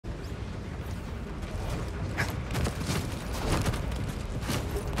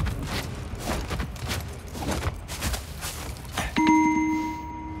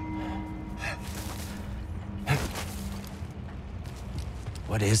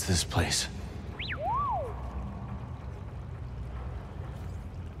What is this place?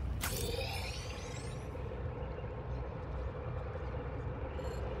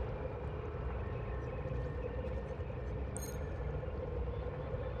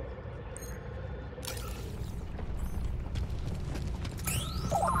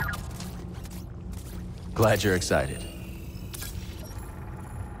 Glad you're excited.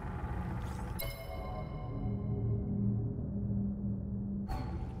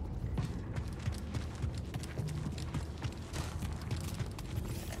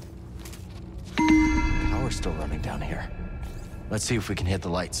 Power's still running down here. Let's see if we can hit the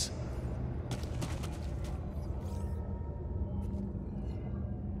lights.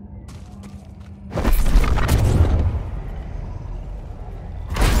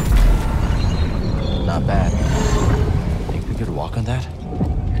 Not bad. Think we could walk on that?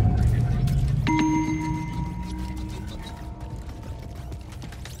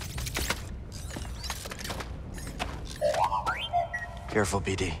 Careful,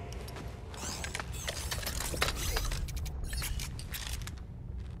 BD.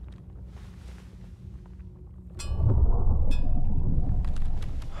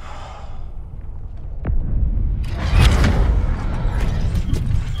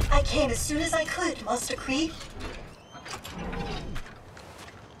 I came as soon as I could, Master Kree.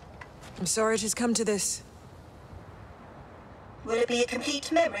 I'm sorry it has come to this. Will it be a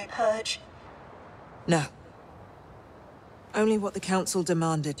complete memory purge? No. Only what the Council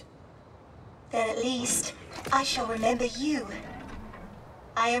demanded. Then at least I shall remember you.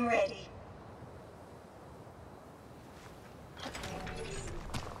 I am ready.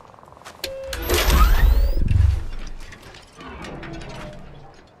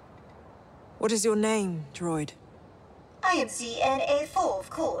 What is your name, droid? I am ZNA4, of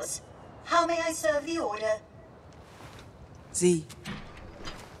course. How may I serve the Order? Z.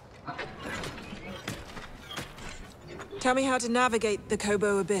 Tell me how to navigate the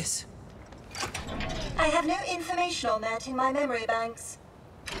Koboh Abyss. I have no information on that in my memory banks.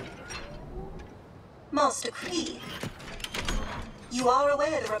 Master Kree, you are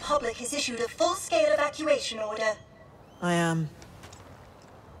aware the Republic has issued a full-scale evacuation order. I am.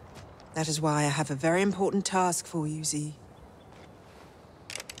 That is why I have a very important task for you, Z.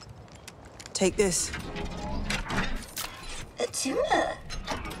 Take this. A tuna?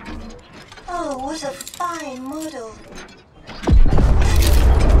 Oh, what a fine model.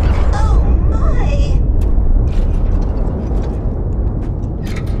 Oh my!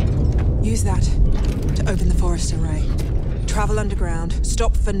 Use that to open the forest array. Travel underground.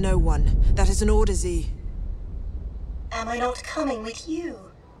 Stop for no one. That is an order, Z. Am I not coming with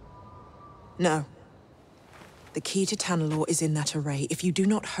you? No. The key to Tanalorr is in that array. If you do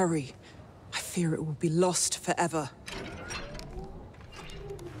not hurry, I fear it will be lost forever.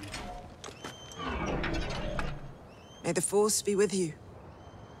 May the Force be with you.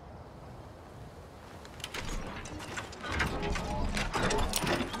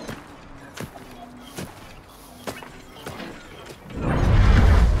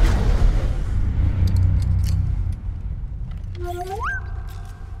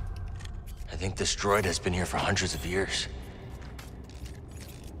 I think this droid has been here for hundreds of years.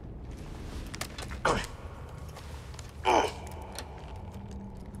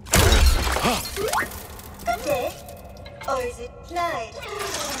 Good day. Or is it night?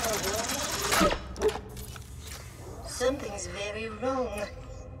 Something's very wrong.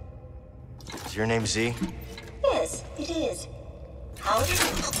 Is your name Z? Yes, it is. How did you...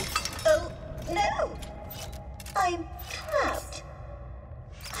 Oh, no! I'm trapped.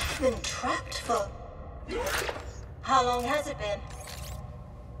 I've been trapped for... How long has it been?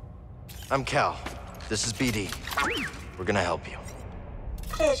 I'm Cal. This is BD. We're gonna help you.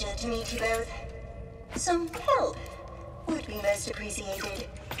 Pleasure to meet you both. Some help would be most appreciated.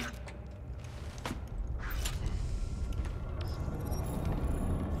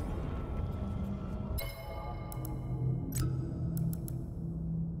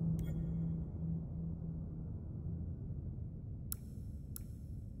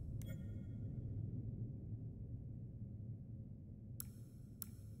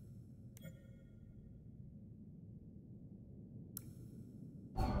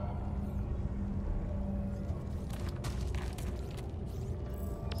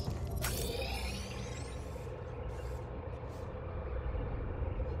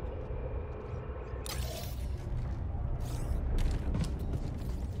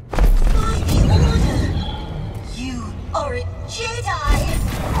 Jedi!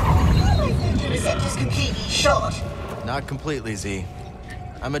 I think your receptor's completely shot. Not completely, Z.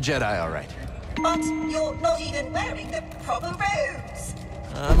 I'm a Jedi, all right. But you're not even wearing the proper robes.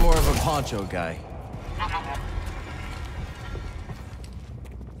 I'm more of a poncho guy.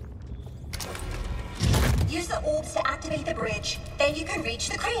 Use the orbs to activate the bridge. Then you can reach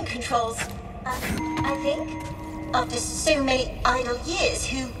the crane controls. I think. After so many idle years,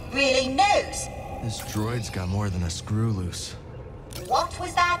 who really knows? This droid's got more than a screw loose. What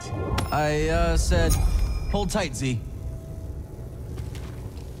was that? I, said, hold tight, Z.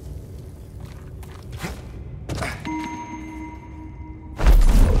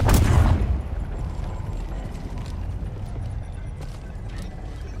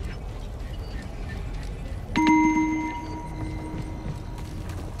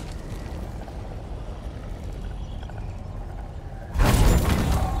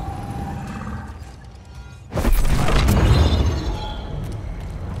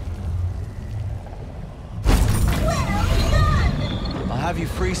 Have you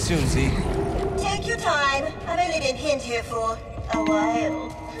free soon, Z. Take your time. I've only been pinned here for a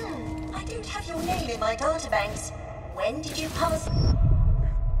while. I don't have your name in my databanks. When did you pass?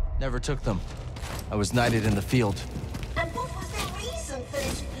 Never took them. I was knighted in the field. And what was the reason for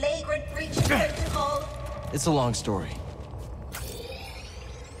this flagrant breach of protocol? It's a long story.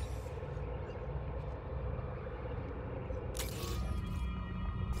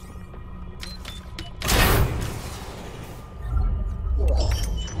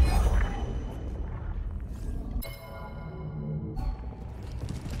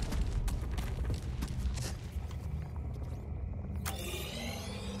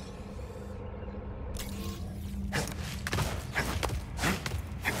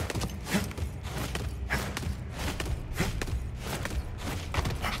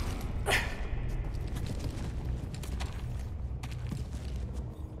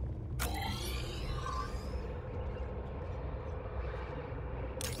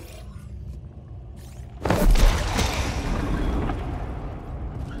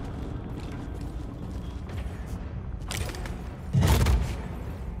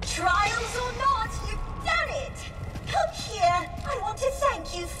 Trials or not, you've done it! Come here. I want to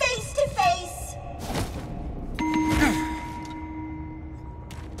thank you face to face.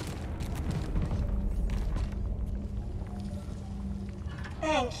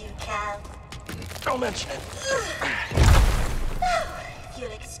 Thank you, Cal. Don't mention it. If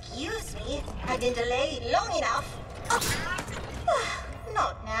you'll excuse me, I've been delayed long enough.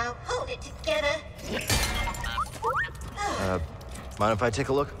 Not now. Hold it together. Mind if I take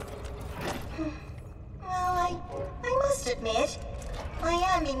a look? Well, I must admit, I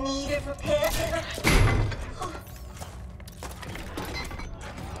am in need of repair.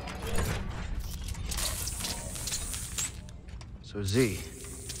 So, Z,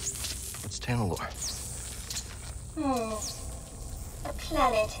 what's Tanalorr? A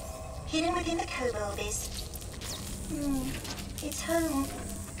planet hidden within the Koboh abyss. It's home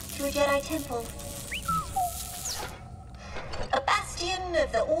to a Jedi temple. A bastion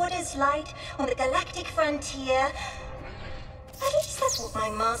of the Order's light on the galactic frontier. At least that's what my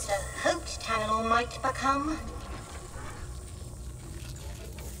master hoped Tanalorr might become.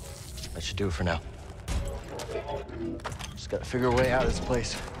 That should do it for now. Just gotta figure a way out of this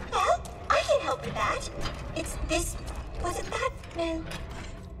place. Well, I can help with that. It's this... Was it that? No.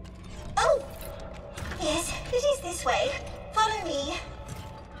 Oh! Yes, it is this way. Follow me.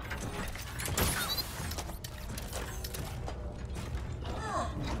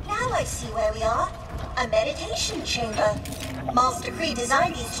 Now I see where we are. A meditation chamber. Master Kree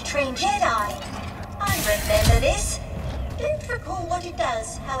designed these to train Jedi. I remember this. Don't recall what it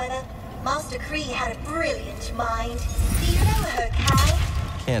does, however. Master Kree had a brilliant mind. Do you know her, Cal?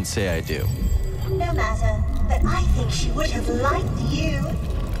 Can't say I do. No matter, but I think she would have liked you.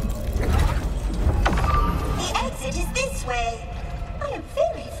 The exit is this way. I am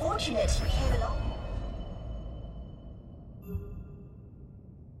very fortunate you came along.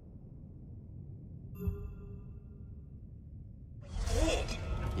 Did.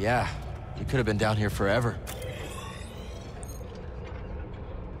 Yeah, you could have been down here forever.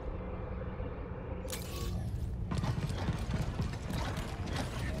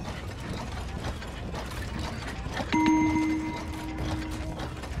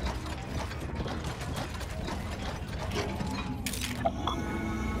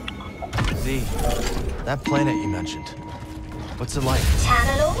 Z, that planet you mentioned, what's it like?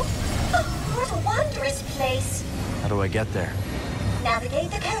 Tanalorr? Oh, what a wondrous place. How do I get there? Navigate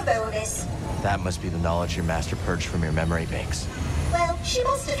the Koboh abyss. That must be the knowledge your master purged from your memory banks. Well, she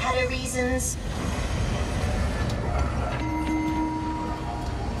must have had her reasons.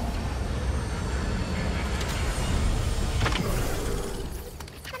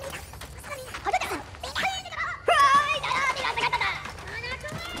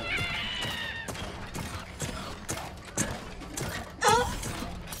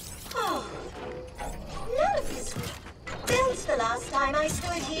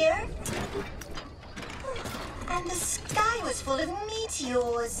 is full of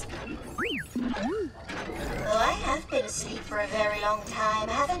meteors. Oh, I have been asleep for a very long time,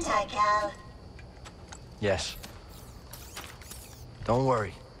 haven't I, Cal? Yes. Don't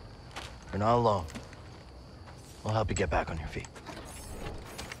worry. You're not alone. We'll help you get back on your feet.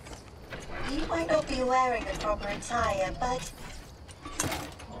 You might not be wearing the proper attire, but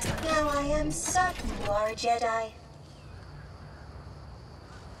now I am certain you are a Jedi.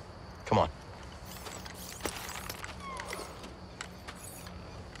 Come on.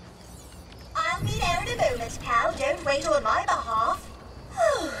 I'll be there in a moment, Cal. Don't wait on my behalf.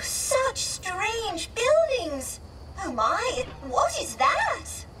 Oh, such strange buildings. Oh my, what is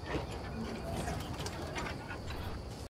that?